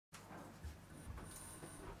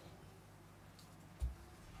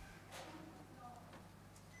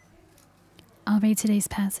I'll read today's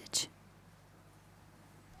passage.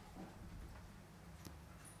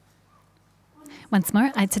 Once more,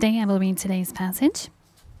 today I will read today's passage.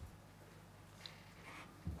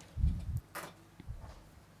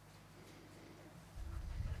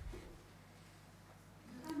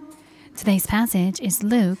 Today's passage is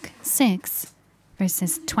Luke 6,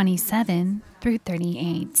 verses 27 through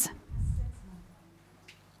 38.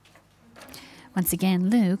 Once again,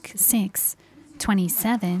 Luke 6,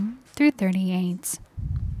 27 through 38.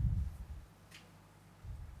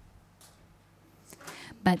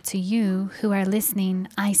 But to you who are listening,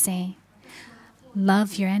 I say,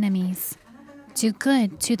 love your enemies, do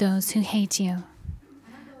good to those who hate you,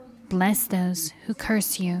 bless those who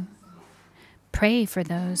curse you, pray for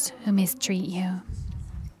those who mistreat you.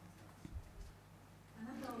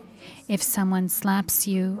 If someone slaps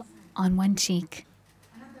you on one cheek,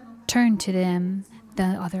 turn to them the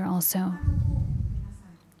other also.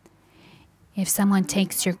 If someone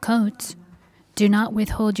takes your coat, do not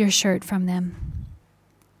withhold your shirt from them.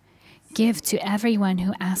 Give to everyone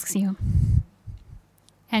who asks you.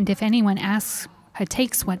 And if anyone asks or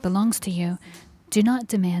takes what belongs to you, do not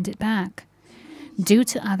demand it back. Do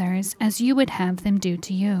to others as you would have them do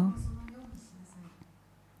to you.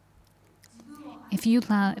 If you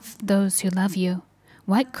love those who love you,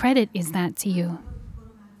 what credit is that to you?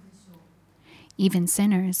 Even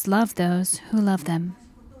sinners love those who love them.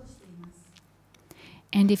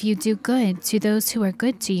 And if you do good to those who are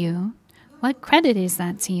good to you, what credit is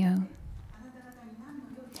that to you?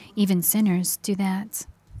 Even sinners do that.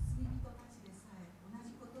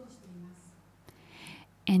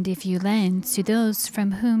 And if you lend to those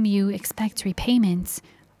from whom you expect repayment,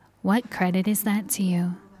 what credit is that to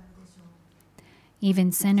you?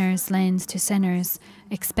 Even sinners lend to sinners,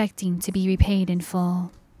 expecting to be repaid in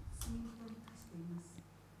full.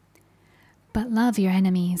 But love your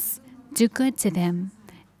enemies, do good to them,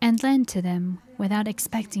 and lend to them without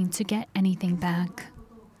expecting to get anything back.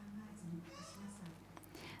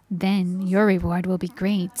 Then your reward will be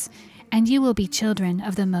great, and you will be children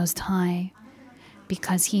of the Most High,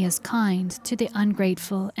 because He is kind to the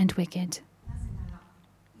ungrateful and wicked.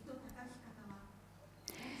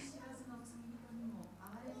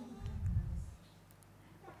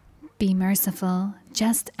 Be merciful,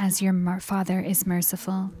 just as your Father is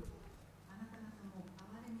merciful.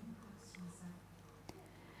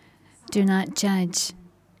 Do not judge,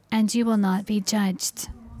 and you will not be judged.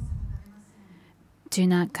 Do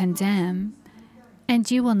not condemn,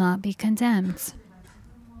 and you will not be condemned.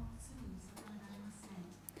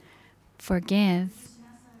 Forgive,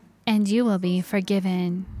 and you will be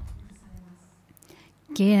forgiven.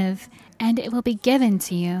 Give, and it will be given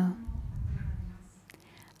to you.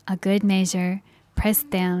 A good measure, pressed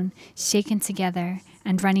down, shaken together,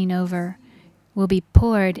 and running over, will be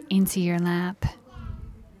poured into your lap.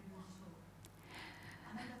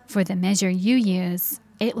 For the measure you use,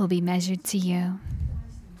 it will be measured to you.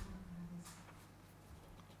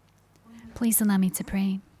 Please allow me to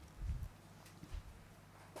pray.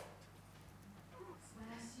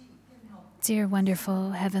 Dear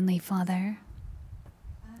wonderful Heavenly Father,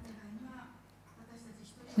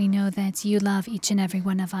 we know that you love each and every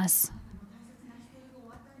one of us,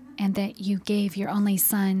 and that you gave your only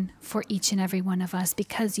Son for each and every one of us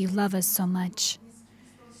because you love us so much,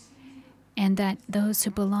 and that those who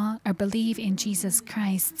belong or believe in Jesus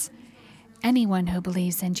Christ, anyone who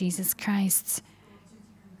believes in Jesus Christ,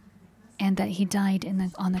 and that He died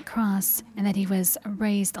on the cross, and that He was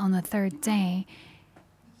raised on the third day,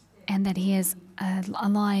 and that He is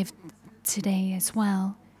alive today as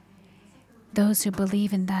well. Those who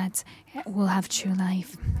believe in that will have true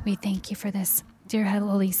life. We thank you for this. Dear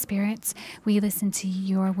Holy Spirit, we listen to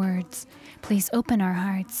your words. Please open our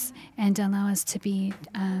hearts and allow us to be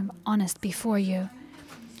honest before you.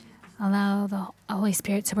 Allow the Holy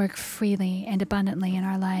Spirit to work freely and abundantly in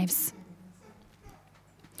our lives.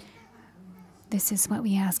 This is what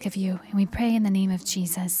we ask of you, and we pray in the name of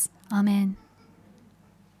Jesus. Amen.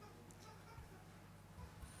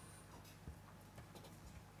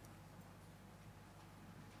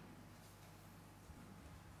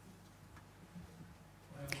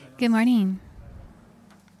 Good morning.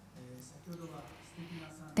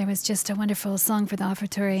 There was just a wonderful song for the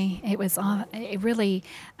offertory. It really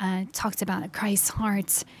talked about Christ's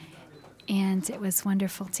heart, and it was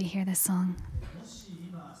wonderful to hear the song.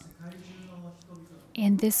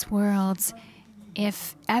 In this world,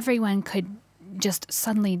 if everyone could just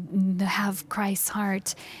suddenly have Christ's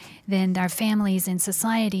heart, then our families and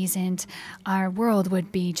societies and our world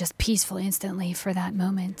would be just peaceful instantly for that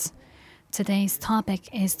moment. Today's topic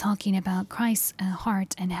is talking about Christ's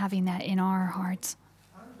heart and having that in our hearts.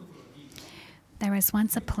 There was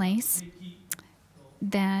once a place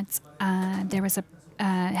that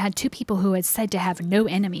had two people who had said to have no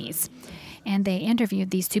enemies. And they interviewed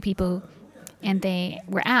these two people, and they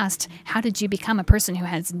were asked, how did you become a person who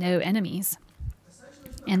has no enemies?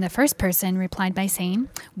 And the first person replied by saying,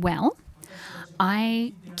 well,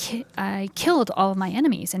 I killed all of my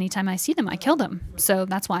enemies. Anytime I see them, I kill them. So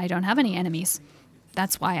that's why I don't have any enemies.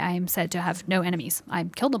 That's why I am said to have no enemies. I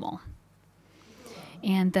killed them all.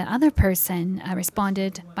 And the other person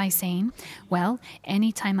responded by saying, well,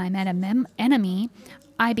 anytime I met an enemy,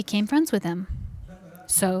 I became friends with them.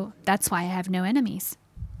 So that's why I have no enemies.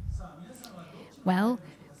 Well,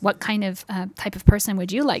 what kind of type of person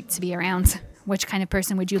would you like to be around? Which kind of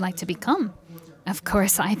person would you like to become? Of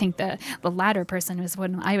course, I think the latter person is what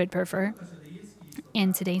I would prefer.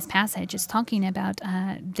 In today's passage, it's talking about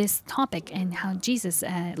this topic and how Jesus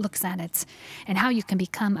looks at it and how you can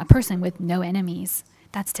become a person with no enemies.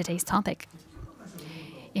 That's today's topic.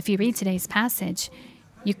 If you read today's passage,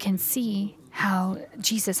 you can see how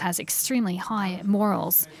Jesus has extremely high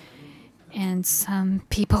morals. And some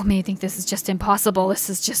people may think this is just impossible. This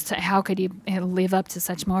is just, how could you live up to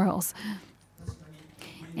such morals?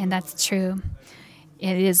 And that's true.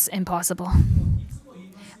 It is impossible.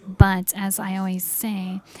 But as I always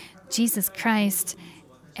say, Jesus Christ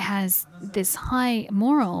has this high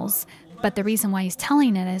morals, but the reason why he's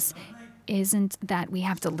telling us isn't that we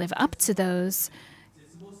have to live up to those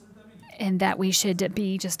and that we should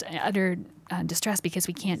be just utter distress because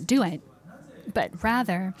we can't do it, but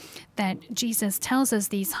rather that Jesus tells us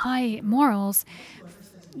these high morals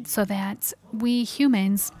so that we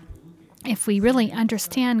humans, if we really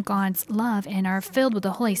understand God's love and are filled with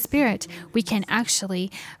the Holy Spirit, we can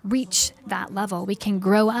actually reach that level. We can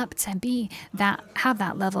grow up to have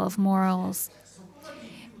that level of morals.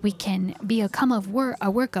 We can become a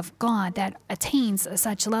work of God that attains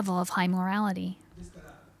such level of high morality.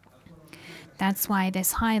 That's why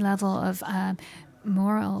this high level of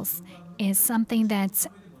morals is something that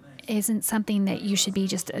isn't something that you should be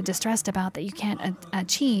just distressed about, that you can't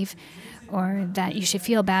achieve, or that you should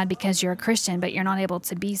feel bad because you're a Christian, but you're not able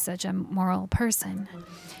to be such a moral person.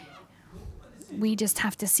 We just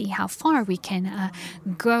have to see how far we can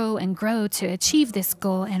grow to achieve this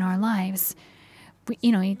goal in our lives.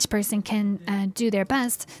 Each person can do their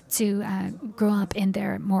best to grow up in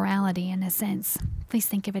their morality in a sense. Please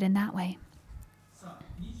think of it in that way.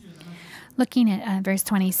 Looking at verse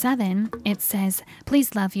 27, it says,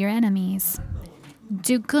 please love your enemies.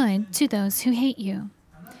 Do good to those who hate you.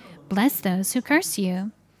 Bless those who curse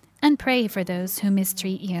you, and pray for those who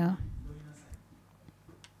mistreat you.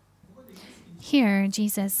 Here,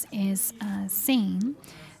 Jesus is saying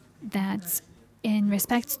that in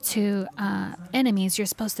respect to enemies, you're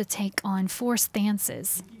supposed to take on 4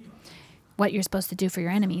 stances. What you're supposed to do for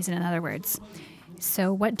your enemies, in other words.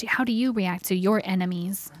 So how do you react to your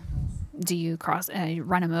enemies? Do you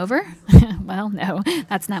run them over? Well, no,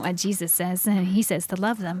 that's not what Jesus says. He says to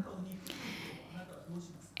love them.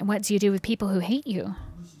 And what do you do with people who hate you?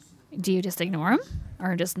 Do you just ignore them?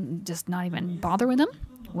 Or just not even bother with them?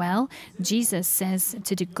 Well, Jesus says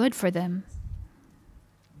to do good for them.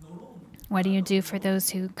 What do you do for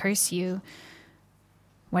those who curse you?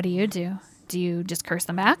 What do you do? Do you just curse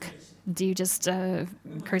them back? Do you just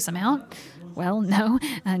curse them out? Well, no.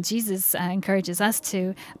 Jesus encourages us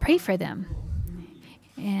to pray for them.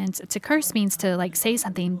 And to curse means to say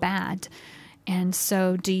something bad. And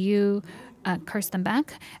so do you curse them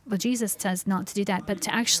back? Well, Jesus says not to do that, but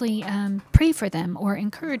to actually pray for them or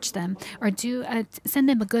encourage them or send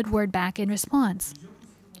them a good word back in response.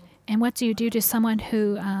 And what do you do to someone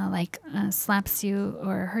who slaps you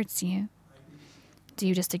or hurts you? Do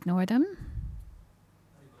you just ignore them?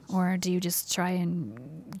 Or do you just try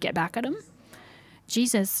and get back at them?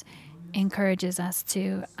 Jesus encourages us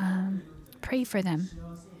to pray for them.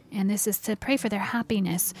 And this is to pray for their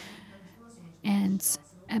happiness and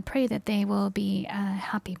pray that they will be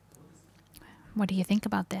happy. What do you think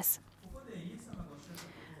about this?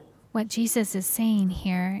 What Jesus is saying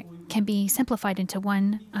here can be simplified into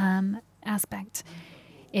one aspect.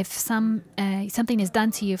 If something is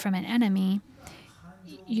done to you from an enemy,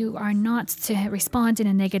 you are not to respond in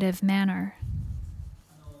a negative manner.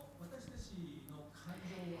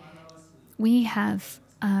 We have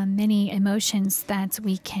many emotions that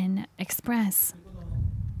we can express.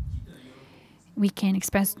 We can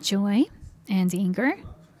express joy and anger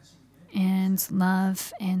and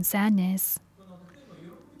love and sadness.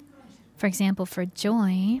 For example, for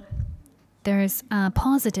joy, there's a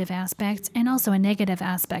positive aspect and also a negative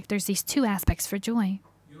aspect. There's these 2 aspects for joy.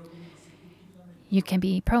 You can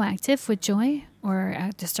be proactive with joy or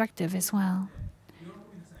destructive as well.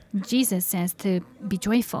 Jesus says to be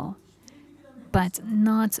joyful, but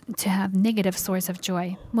not to have negative source of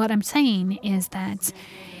joy. What I'm saying is that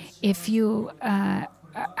if you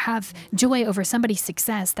have joy over somebody's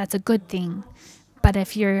success, that's a good thing. But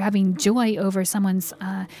if you're having joy over someone's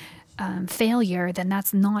failure, then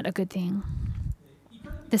that's not a good thing.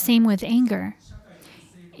 The same with anger.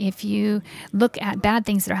 If you look at bad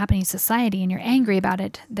things that are happening in society and you're angry about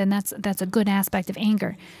it, then that's a good aspect of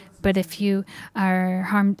anger. But if you are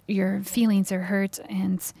harmed, your feelings are hurt,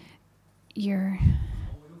 and you're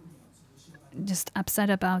just upset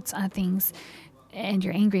about things, and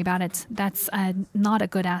you're angry about it, that's not a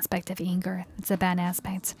good aspect of anger. It's a bad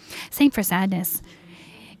aspect. Same for sadness.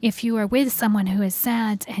 If you are with someone who is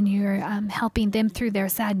sad and you're helping them through their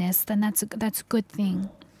sadness, then that's a good thing.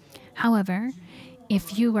 However,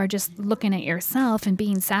 if you are just looking at yourself and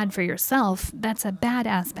being sad for yourself, that's a bad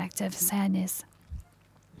aspect of sadness.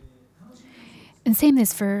 And same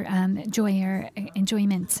is for joy or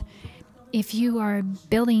enjoyment. If you are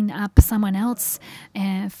building up someone else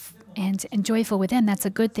and joyful with them, that's a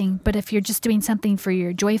good thing. But if you're just doing something for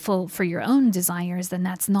your own desires, then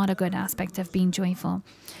that's not a good aspect of being joyful.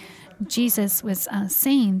 Jesus was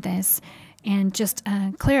saying this and just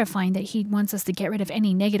clarifying that he wants us to get rid of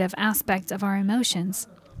any negative aspect of our emotions.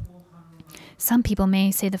 Some people may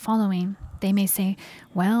say the following. They may say,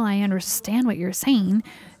 well, I understand what you're saying,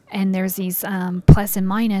 and there's these plus and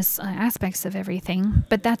minus aspects of everything,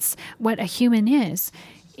 but that's what a human is.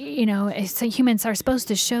 You know, so humans are supposed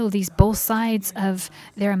to show these both sides of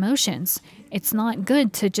their emotions. It's not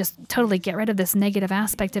good to just totally get rid of this negative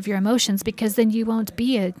aspect of your emotions, because then you won't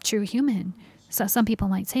be a true human. So some people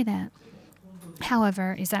might say that.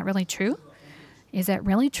 However, is that really true? Is that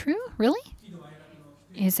really true? Really?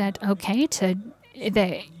 Is that okay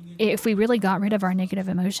if we really got rid of our negative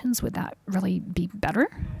emotions, would that really be better?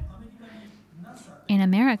 In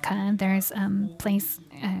America, there's a place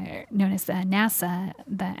known as the NASA,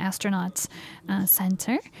 the Astronaut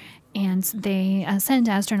Center, and they send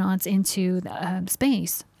astronauts into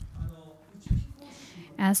space.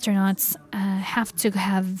 Astronauts have to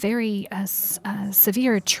have very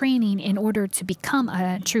severe training in order to become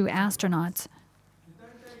a true astronaut.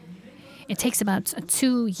 It takes about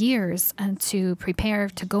 2 years to prepare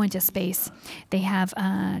to go into space. They have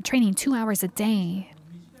training 2 hours a day.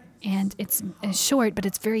 And it's short, but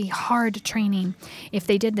it's very hard training. If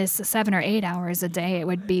they did this 7 or 8 hours a day, it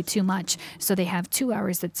would be too much. So they have 2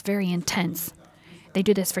 hours that's very intense. They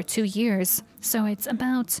do this for 2 years. So it's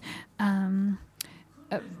about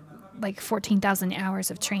like 14,000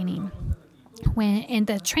 hours of training. And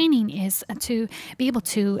the training is to be able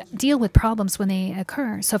to deal with problems when they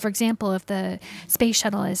occur. So, for example, if the space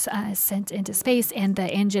shuttle is sent into space and the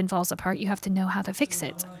engine falls apart, you have to know how to fix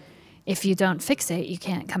it. If you don't fix it, you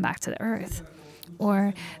can't come back to the Earth.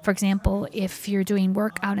 Or, for example, if you're doing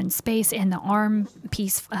work out in space and the arm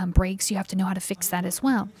piece breaks, you have to know how to fix that as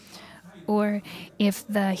well. Or if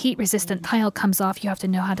the heat-resistant tile comes off, you have to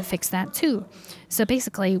know how to fix that too. So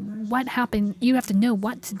basically, what happened? You have to know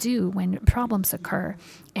what to do when problems occur.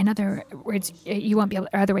 In other words, you won't be able.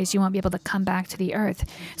 Otherwise, you won't be able to come back to the Earth.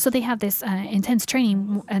 So they have this intense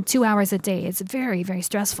training, 2 hours a day. It's very, very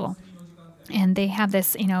stressful. And they have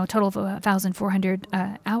this, total of 1,400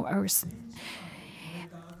 hours.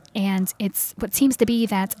 And it's what seems to be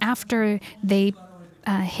that after they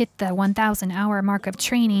hit the 1,000-hour mark of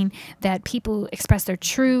training, that people express their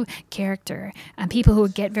true character. And people who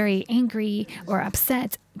get very angry or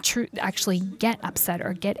upset actually get upset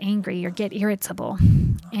or get angry or get irritable.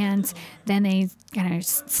 And then they kind of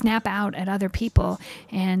snap out at other people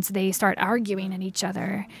and they start arguing at each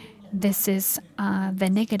other. This is the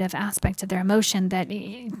negative aspect of their emotion that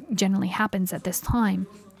generally happens at this time.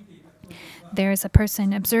 There's a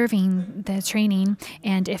person observing the training,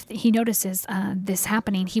 and if he notices this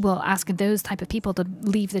happening, he will ask those type of people to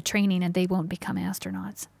leave the training and they won't become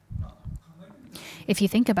astronauts. If you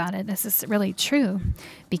think about it, this is really true,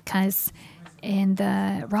 because in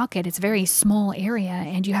the rocket, it's a very small area,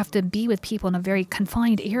 and you have to be with people in a very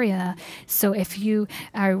confined area. So if you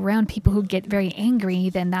are around people who get very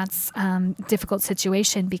angry, then that's a difficult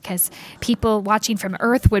situation, because people watching from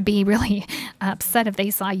Earth would be really upset if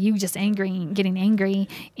they saw you just getting angry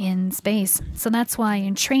in space. So that's why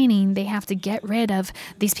in training, they have to get rid of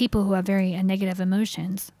these people who have very negative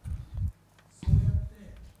emotions.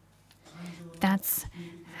 That's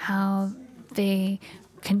how they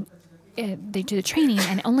do the training,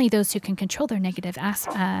 and only those who can control their negative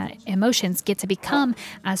emotions get to become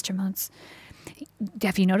astronauts.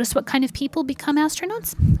 Have you noticed what kind of people become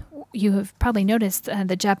astronauts? You have probably noticed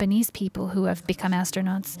the Japanese people who have become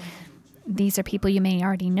astronauts. These are people you may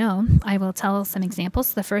already know. I will tell some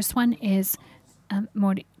examples. The first one is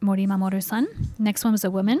Mori Mamoru-san. Next one was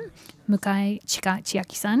a woman, Mukai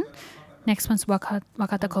Chiaki-san. Next one's Wakata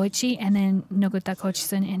Koichi, and then Noguta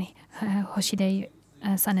Koichi-san and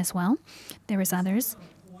Hoshide-san as well. There was others.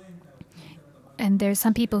 And there's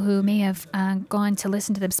some people who may have gone to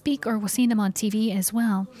listen to them speak or seen them on TV as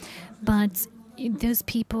well. But those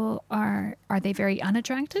people, are they very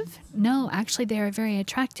unattractive? No, actually they are very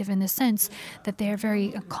attractive in the sense that they are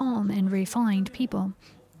very calm and refined people.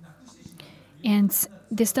 And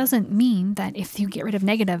this doesn't mean that if you get rid of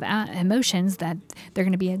negative emotions that they're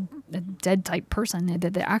going to be a dead type person,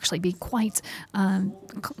 that they'll actually be quite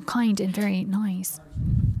kind and very nice.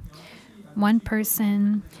 One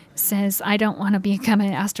person says, I don't want to become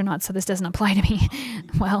an astronaut, so this doesn't apply to me.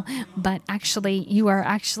 Well, but actually, you are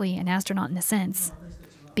actually an astronaut in a sense,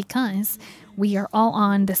 because we are all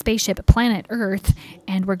on the spaceship planet Earth,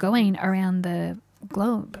 and we're going around the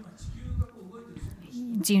globe.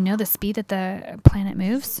 Do you know the speed that the planet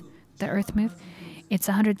moves, the Earth moves? It's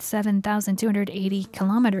 107,280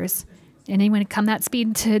 kilometers. Anyone come that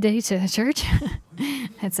speed today to church?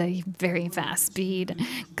 That's a very fast speed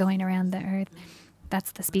going around the Earth.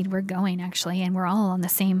 That's the speed we're going, actually, and we're all on the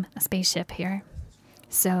same spaceship here.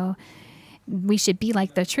 So we should be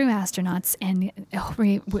like the true astronauts and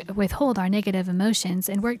withhold our negative emotions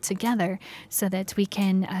and work together so that we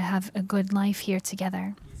can have a good life here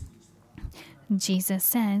together. Jesus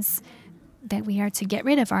says that we are to get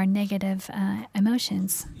rid of our negative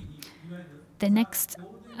emotions. The next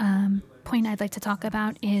point I'd like to talk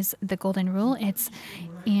about is the golden rule. It's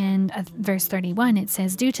in verse 31. It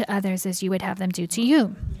says, do to others as you would have them do to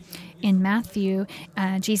you. In Matthew,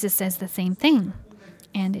 Jesus says the same thing.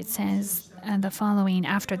 And it says the following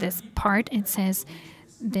after this part, it says,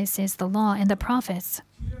 this is the law and the prophets.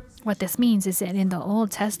 What this means is that in the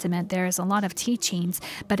Old Testament, there's a lot of teachings,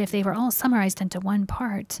 but if they were all summarized into one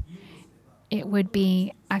part, it would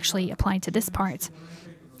be actually applied to this part.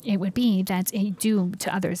 It would be that do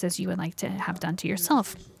to others as you would like to have done to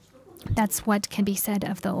yourself. That's what can be said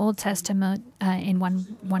of the Old Testament in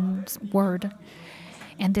one word.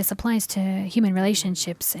 And this applies to human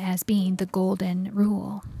relationships as being the golden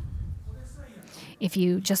rule. If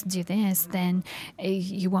you just do this, then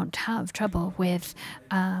you won't have trouble with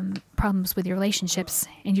problems with your relationships,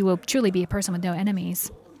 and you will truly be a person with no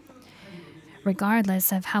enemies.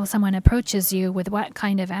 Regardless of how someone approaches you, with what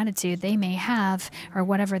kind of attitude they may have, or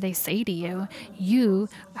whatever they say to you, you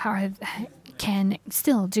can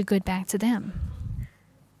still do good back to them.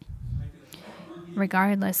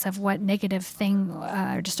 Regardless of what negative thing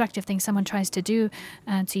or destructive thing someone tries to do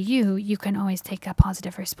to you, you can always take a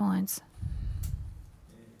positive response.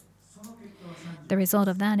 The result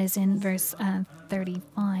of that is in verse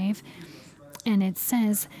 35, and it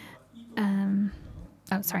says,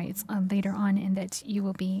 it's later on in that you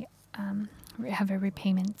will be have a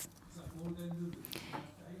repayment.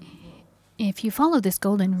 If you follow this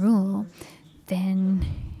golden rule, then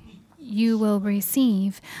you will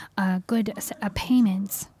receive a good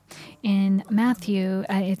payment. In Matthew,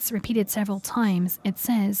 it's repeated several times. It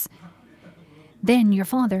says, then your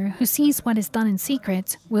Father, who sees what is done in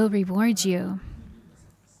secret, will reward you.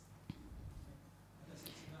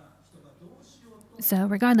 So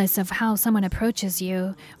regardless of how someone approaches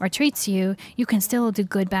you or treats you, you can still do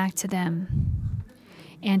good back to them.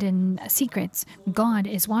 And in secrets, God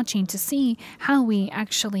is watching to see how we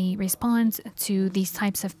actually respond to these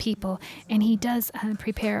types of people. And He does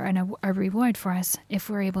prepare a reward for us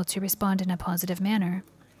if we're able to respond in a positive manner.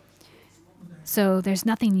 So there's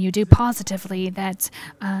nothing you do positively that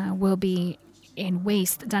will be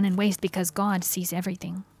done in waste, because God sees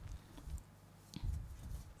everything.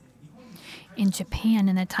 In Japan,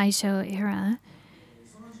 in the Taisho era,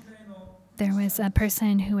 there was a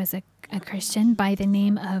person who was a Christian by the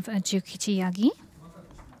name of Jukichi Yagi,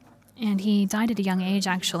 and he died at a young age.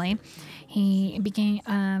 Actually, he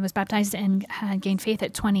was baptized and had gained faith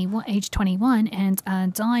at age 21,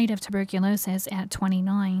 and died of tuberculosis at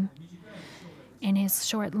 29. In his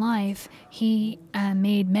short life, he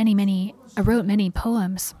wrote many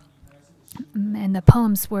poems, and the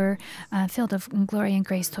poems were filled of glory and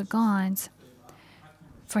grace to God.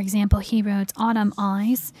 For example, he wrote Autumn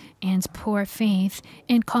Eyes and Poor Faith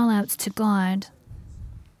and call-outs to God.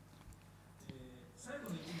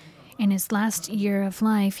 In his last year of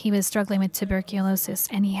life, he was struggling with tuberculosis,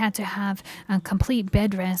 and he had to have a complete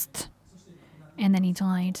bed rest, and then he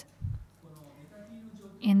died.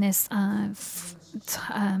 In this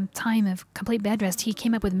time of complete bed rest, he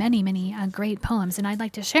came up with many great poems, and I'd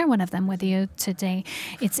like to share one of them with you today.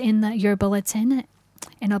 It's in your bulletin,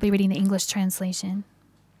 and I'll be reading the English translation.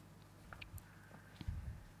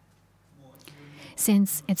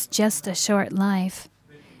 Since it's just a short life,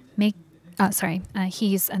 make.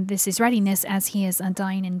 This is writing this as he is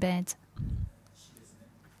dying in bed.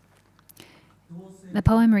 The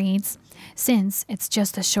poem reads, "Since it's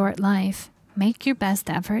just a short life, make your best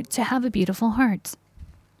effort to have a beautiful heart.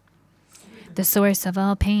 The source of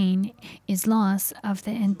all pain is loss of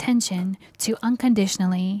the intention to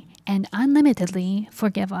unconditionally and unlimitedly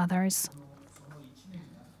forgive others.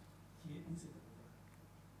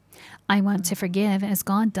 I want to forgive as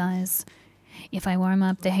God does. If I warm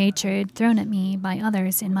up the hatred thrown at me by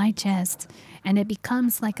others in my chest, and it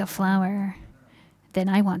becomes like a flower, then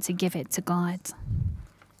I want to give it to God.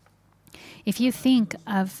 If you think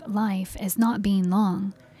of life as not being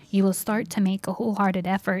long, you will start to make a wholehearted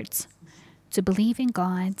effort to believe in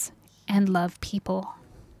God and love people."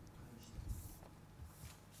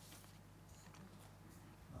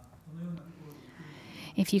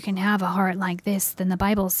 If you can have a heart like this, then the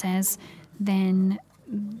Bible says, then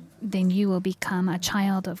you will become a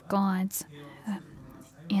child of God,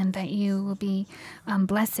 and that you will be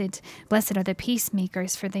blessed. Blessed are the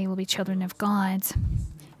peacemakers, for they will be children of God.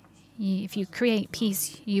 If you create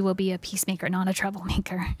peace, you will be a peacemaker, not a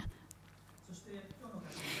troublemaker.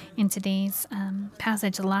 In today's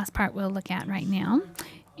passage, the last part we'll look at right now,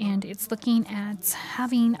 and it's looking at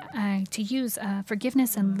having to use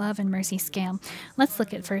forgiveness and love and mercy scale. Let's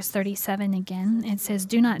look at verse 37 again. It says,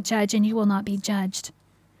 "Do not judge, and you will not be judged.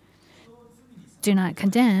 Do not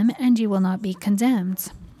condemn, and you will not be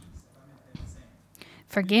condemned.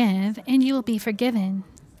 Forgive, and you will be forgiven.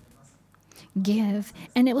 Give,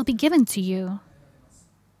 and it will be given to you."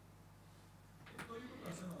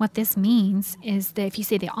 What this means is that if you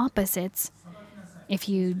say the opposites, if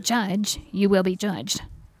you judge, you will be judged.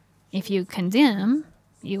 If you condemn,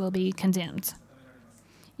 you will be condemned.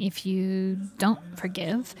 If you don't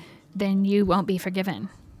forgive, then you won't be forgiven.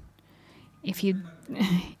 If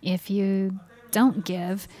you don't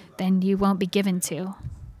give, then you won't be given to.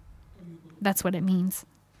 That's what it means.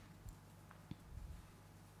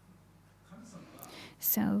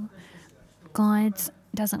 So God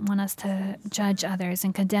doesn't want us to judge others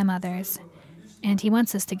and condemn others, and He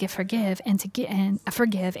wants us to forgive and to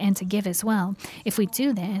give as well. If we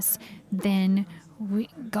do this, then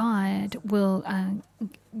God will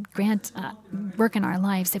grant work in our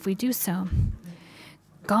lives if we do so.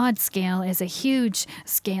 God's scale is a huge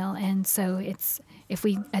scale, and so if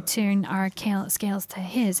we turn our scales to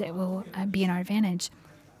His, it will be in our advantage.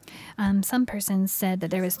 Some persons said that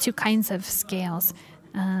there was two kinds of scales.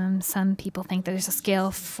 Some people think there's a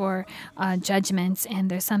scale for judgment,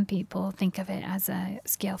 and there's some people think of it as a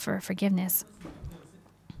scale for forgiveness.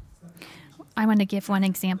 I want to give one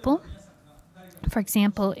example. For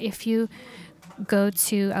example, if you go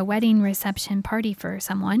to a wedding reception party for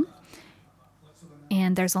someone,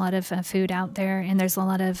 and there's a lot of food out there, and there's a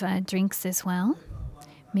lot of drinks as well.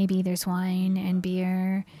 Maybe there's wine and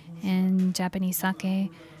beer and Japanese sake,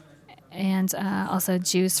 and also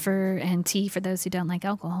juice and tea for those who don't like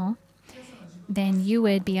alcohol. Then you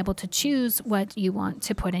would be able to choose what you want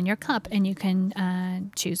to put in your cup, and you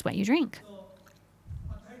can choose what you drink.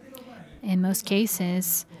 In most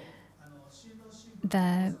cases,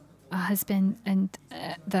 the husband and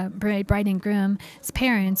the bride and groom's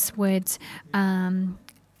parents would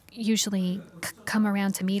usually come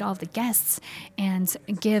around to meet all the guests and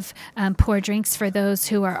pour drinks for those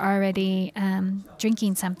who are already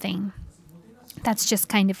drinking something. That's just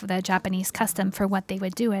kind of the Japanese custom for what they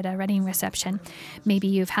would do at a wedding reception. Maybe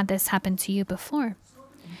you've had this happen to you before.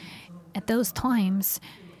 At those times,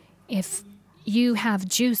 if you have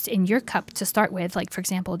juice in your cup to start with, like for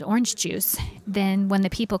example, orange juice, then when the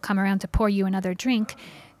people come around to pour you another drink,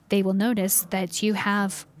 they will notice that you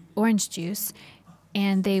have orange juice,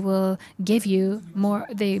 and they will give you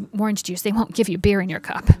the orange juice. They won't give you beer in your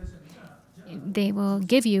cup. They will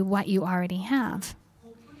give you what you already have.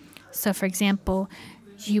 So for example,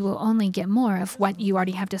 you will only get more of what you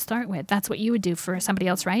already have to start with. That's what you would do for somebody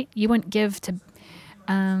else, right? You wouldn't give to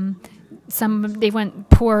they wouldn't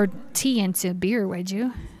pour tea into beer, would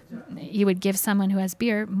you? You would give someone who has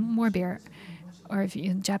beer more beer, or if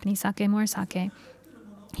you Japanese sake, more sake.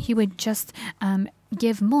 You would just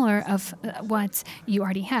give more of what you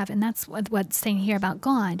already have, and that's what's saying here about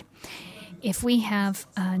God. If we have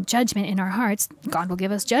judgment in our hearts, God will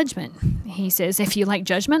give us judgment. He says, if you like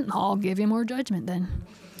judgment, I'll give you more judgment then.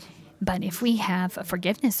 But if we have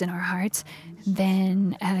forgiveness in our hearts,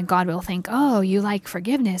 then God will think, oh, you like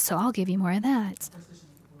forgiveness, so I'll give you more of that.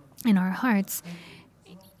 In our hearts,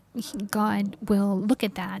 God will look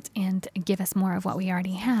at that and give us more of what we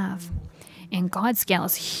already have. And God's scale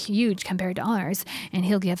is huge compared to ours, and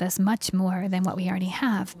He'll give us much more than what we already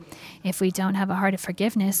have. If we don't have a heart of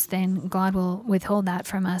forgiveness, then God will withhold that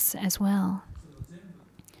from us as well.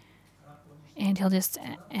 And He'll just,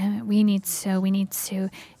 we need to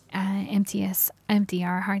empty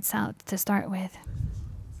our hearts out to start with.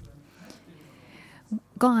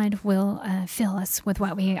 God will fill us with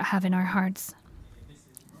what we have in our hearts.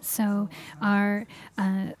 So our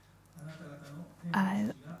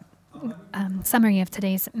summary of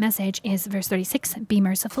today's message is verse 36, be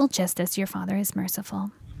merciful just as your Father is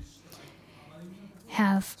merciful.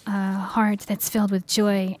 Have a heart that's filled with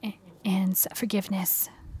joy and forgiveness.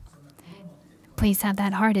 Please have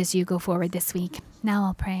that heart as you go forward this week. Now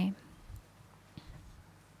I'll pray.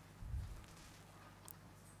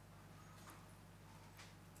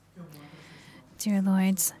 Dear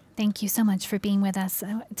Lord, thank you so much for being with us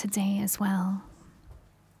today as well.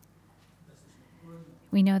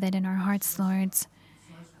 We know that in our hearts, Lord,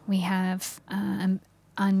 we have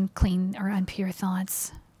unclean or impure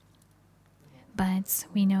thoughts. But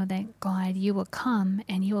we know that, God, you will come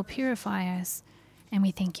and you will purify us, and we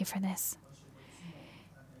thank you for this.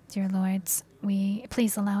 Dear Lord,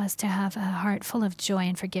 please allow us to have a heart full of joy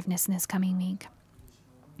and forgiveness in this coming week.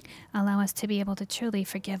 Allow us to be able to truly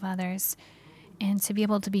forgive others and to be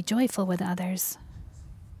able to be joyful with others.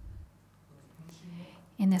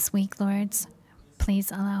 In this week, Lord,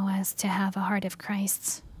 please allow us to have a heart of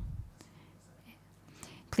Christ.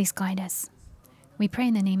 Please guide us. We pray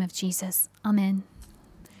in the name of Jesus. Amen.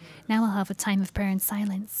 Now we'll have a time of prayer in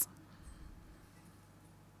silence.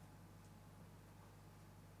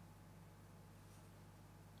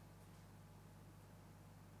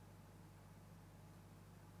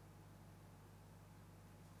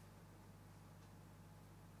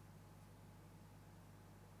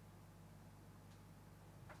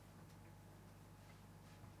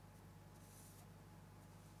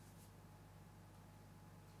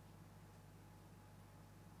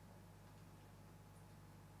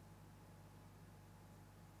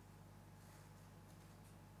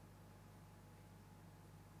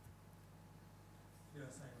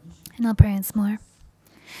 And I'll pray once more.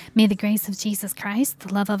 May the grace of Jesus Christ,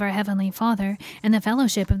 the love of our Heavenly Father, and the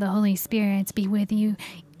fellowship of the Holy Spirit be with you,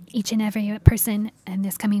 each and every person, in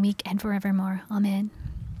this coming week and forevermore. Amen.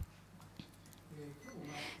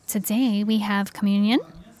 Today we have communion,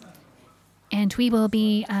 and we will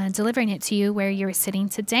be delivering it to you where you're sitting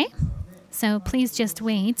today. So please just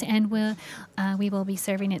wait, and we will be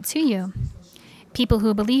serving it to you. People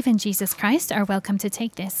who believe in Jesus Christ are welcome to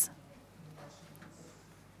take this.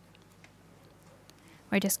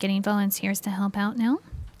 We're just getting volunteers to help out now.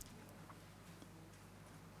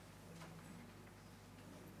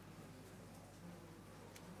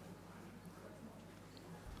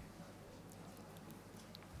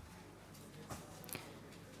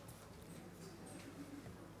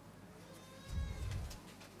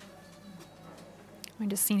 We're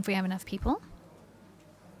just seeing if we have enough people.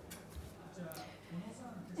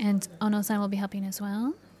 And Ono-san will be helping as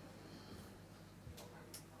well.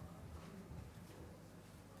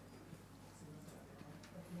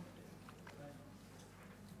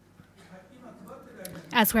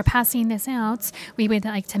 As we're passing this out, we would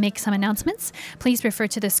like to make some announcements. Please refer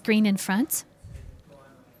to the screen in front.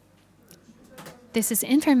 This is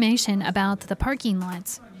information about the parking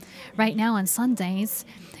lot. Right now on Sundays,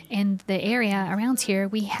 in the area around here,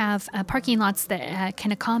 we have parking lots that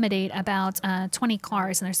can accommodate about 20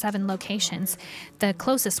 cars, and there's 7 locations. The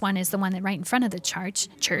closest one is the one that right in front of the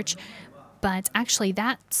church. But actually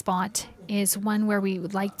that spot is one where we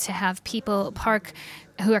would like to have people park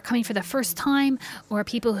who are coming for the first time, or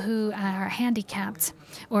people who are handicapped,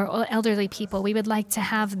 or elderly people. We would like to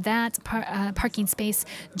have that parking space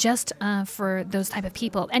just for those type of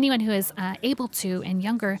people. Anyone who is able to and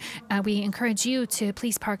younger, we encourage you to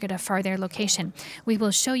please park at a farther location. We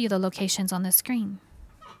will show you the locations on the screen.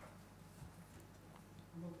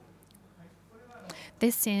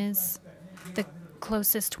 This is the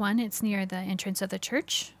closest one. It's near the entrance of the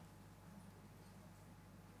church.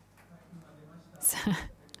 So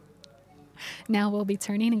now we'll be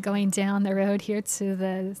turning and going down the road here to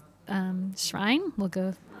the shrine. We'll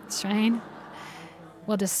go shrine.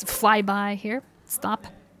 We'll just fly by here. Stop.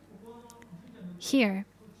 Here,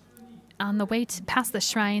 on the way past the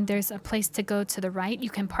shrine, there's a place to go to the right. You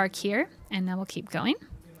can park here, and now we'll keep going.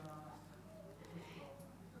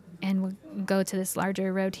 And we'll go to this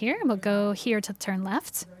larger road here. We'll go here to turn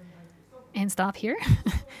left and stop here.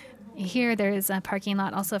 Here there is a parking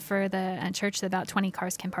lot also for the church that about 20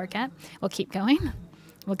 cars can park at. We'll keep going.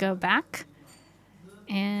 We'll go back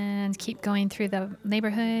and keep going through the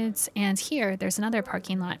neighborhoods. And here there's another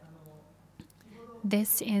parking lot.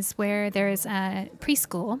 This is where there is a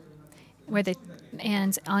preschool,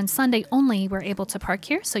 and on Sunday only we're able to park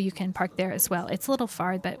here, so you can park there as well. It's a little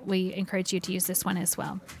far, but we encourage you to use this one as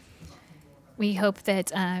well. We hope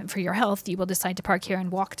that for your health, you will decide to park here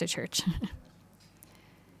and walk to church.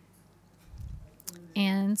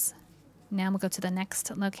 And now we'll go to the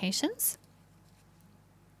next locations.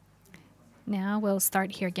 Now we'll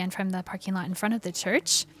start here again from the parking lot in front of the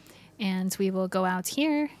church, and we will go out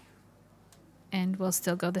here, and we'll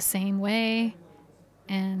still go the same way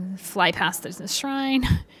and fly past the shrine.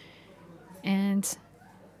 And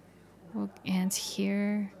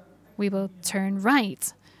here we will turn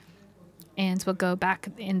right, and we'll go back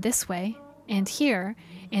in this way. And here,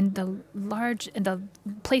 in the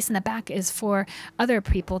place in the back is for other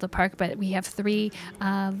people to park, but we have 3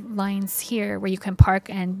 lines here where you can park,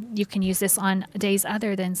 and you can use this on days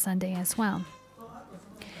other than Sunday as well.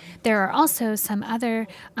 There are also some other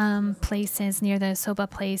places near the soba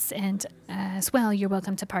place, and as well, you're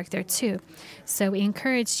welcome to park there too. So we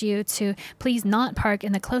encourage you to please not park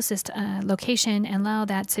in the closest location and allow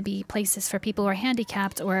that to be places for people who are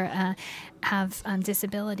handicapped or have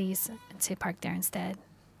disabilities to park there instead.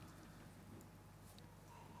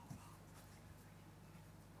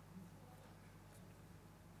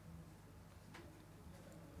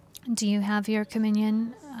 Do you have your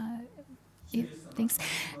communion? Thanks.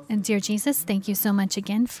 And dear Jesus, thank you so much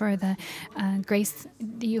again for the grace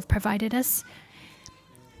that you've provided us.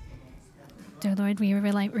 Dear Lord, we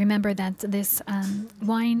remember that this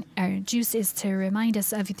wine or juice is to remind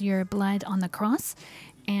us of your blood on the cross,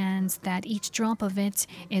 and that each drop of it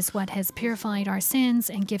is what has purified our sins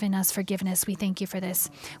and given us forgiveness. We thank you for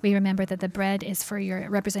this. We remember that the bread is for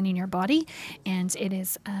representing your body, and it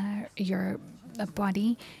is your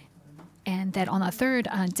body, and that on the third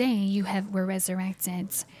day you were resurrected.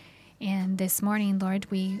 And this morning, Lord,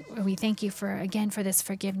 we thank you for this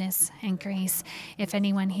forgiveness and grace. If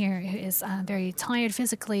anyone here who is very tired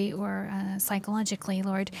physically or psychologically,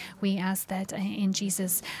 Lord, we ask that in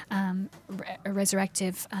Jesus'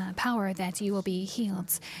 resurrective power that you will be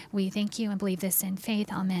healed. We thank you and believe this in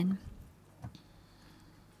faith. Amen.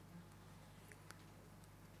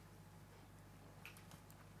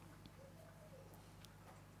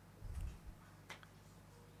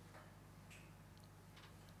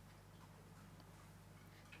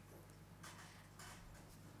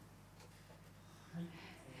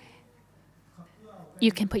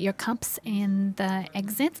 You can put your cups in the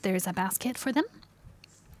exit. There's a basket for them.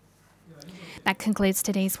 That concludes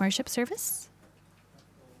today's worship service.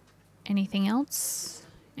 Anything else?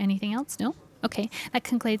 Anything else? No? Okay. That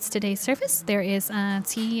concludes today's service. There is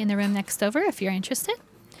tea in the room next over if you're interested.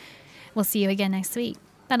 We'll see you again next week.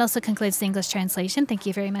 That also concludes the English translation. Thank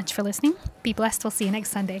you very much for listening. Be blessed. We'll see you next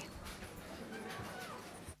Sunday.